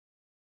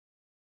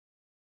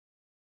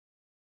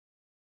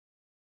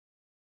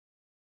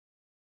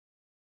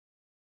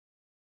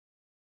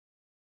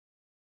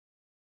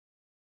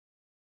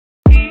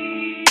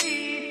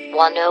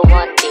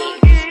101 Beats.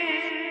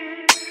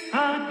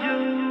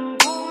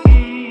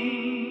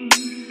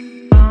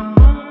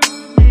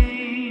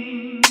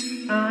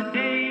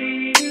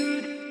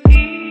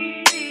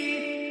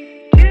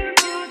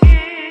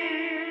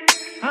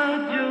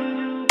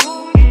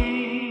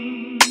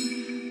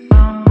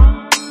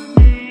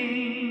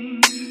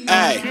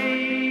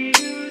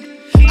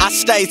 I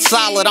stayed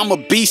solid, I'm a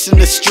beast in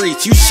the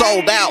streets. You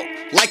sold out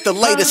like the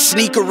latest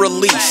sneaker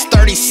release.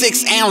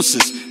 36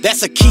 ounces,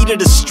 that's a key to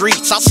the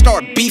streets. I'll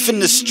start beefing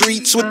the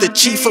streets with the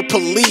chief of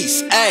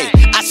police. Ay,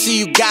 I see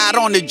you got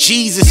on the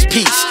Jesus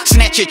piece.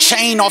 Snatch your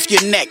chain off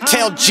your neck,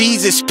 tell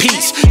Jesus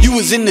peace. You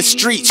was in the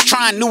streets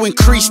trying to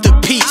increase the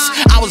peace.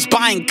 I was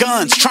buying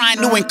guns trying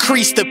to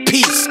increase the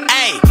peace.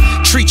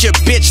 Ay, treat your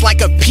bitch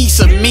like a piece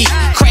of meat.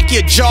 Crack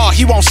your jaw,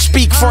 he won't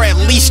speak for at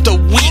least a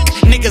week.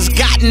 Niggas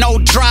got no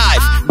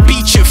drive,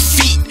 beat your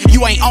feet.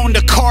 You ain't owned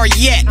a car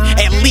yet,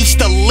 at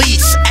least a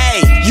lease.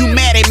 Ayy, you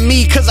mad at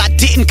me cause I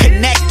didn't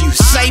connect you.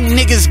 Same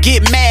niggas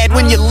get mad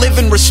when you're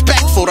living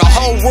respectful. The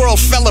whole world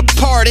fell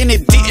apart and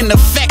it didn't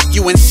affect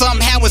you. And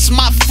somehow it's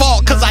my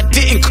fault cause I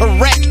didn't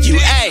correct you.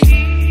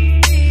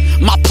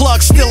 Ayy, my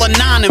plug's still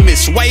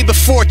anonymous. Way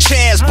before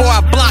Chaz, boy,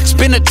 our block's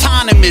been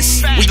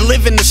autonomous. We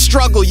live in the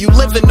struggle, you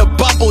live in the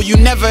bubble. You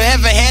never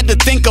ever had to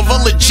think of a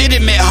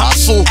legitimate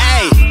hustle.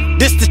 Ayy,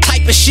 this the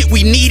type of shit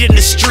we need in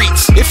the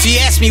streets. If you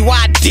ask me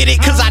why I did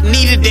it, cause I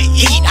needed to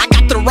eat. I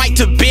got the right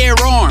to bear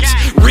arms,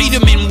 read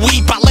them and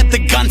weep. I let the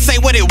gun say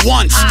what it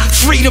wants,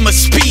 freedom of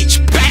speech,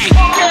 bang.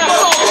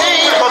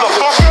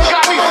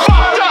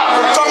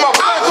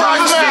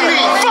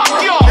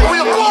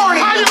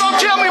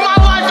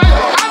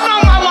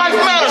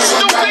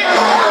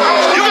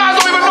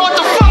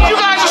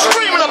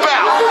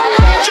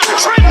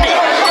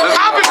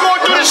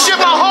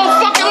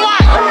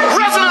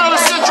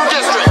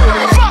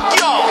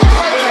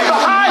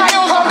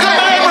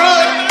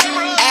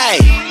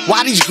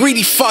 Why these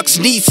greedy fucks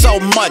need so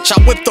much? I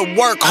whip the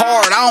work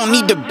hard, I don't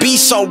need to be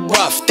so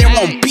rough. There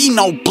won't be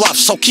no bluff,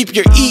 so keep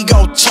your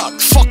ego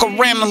tucked. Fuck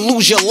around and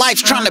lose your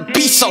life trying to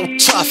be so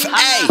tough.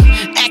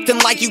 Ayy, acting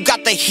like you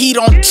got the heat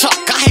on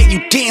tuck. I had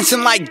you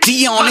dancing like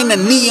Dion in the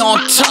neon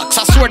tux.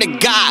 I swear to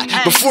God,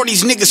 before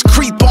these niggas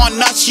creep on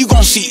us, you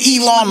gon' see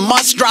Elon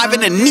Musk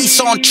driving a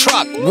Nissan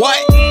truck. What?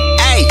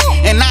 Ay,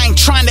 and I ain't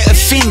trying to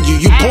offend you.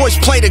 You boys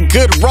played a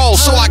good role,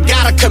 so I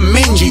gotta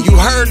commend you. You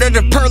heard of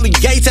the pearly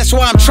gates, that's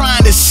why I'm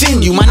trying to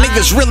send you. My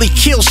niggas really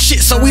kill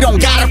shit, so we don't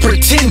gotta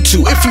pretend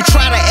to. If you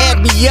try to add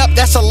me up,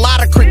 that's a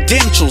lot of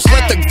credentials.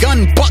 Let the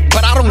gun buck,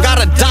 but I don't got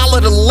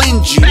 $1 to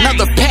lend you.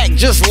 Another pack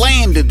just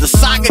landed, the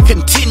saga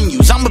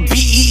continues. I'ma be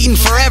eating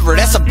forever,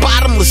 that's a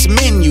bottomless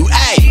menu.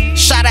 Ay,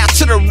 shout out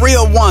to the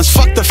real ones,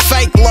 fuck the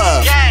fake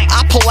love.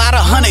 I pull out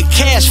 100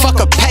 cash, fuck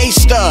a pay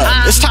stub.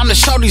 It's time to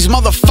show these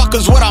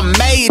motherfuckers what I'm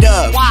made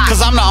of,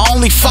 cause I'm the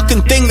only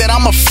fucking thing that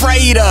I'm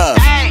afraid of.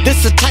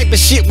 This the type of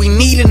shit we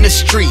need in the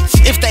streets.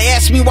 If they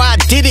ask me why I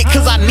did it,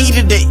 cause I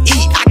needed to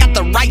eat. I got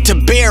the right to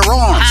bear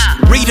arms,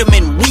 read them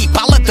and weep.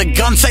 I let the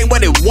gun say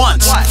what it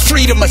wants,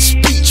 freedom of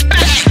speech. I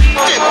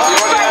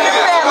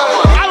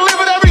live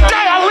it every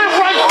day, I live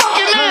right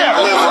fucking there.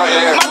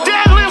 My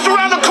dad lives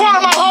around the corner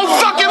my whole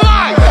fucking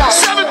life.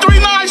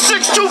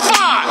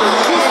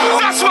 739-625.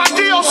 That's my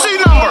DOC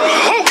number.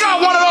 Who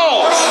got one of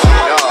those?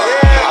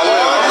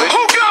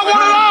 Who got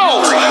one of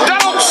those? That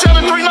old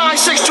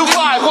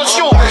 739-625, what's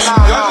yours?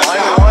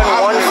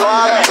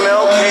 115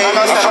 Milky.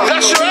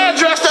 That's your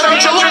address, that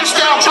ain't your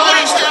lifestyle,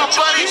 buddy.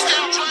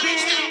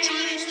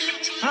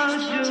 I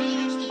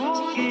just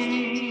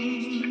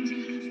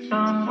forget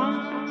someone.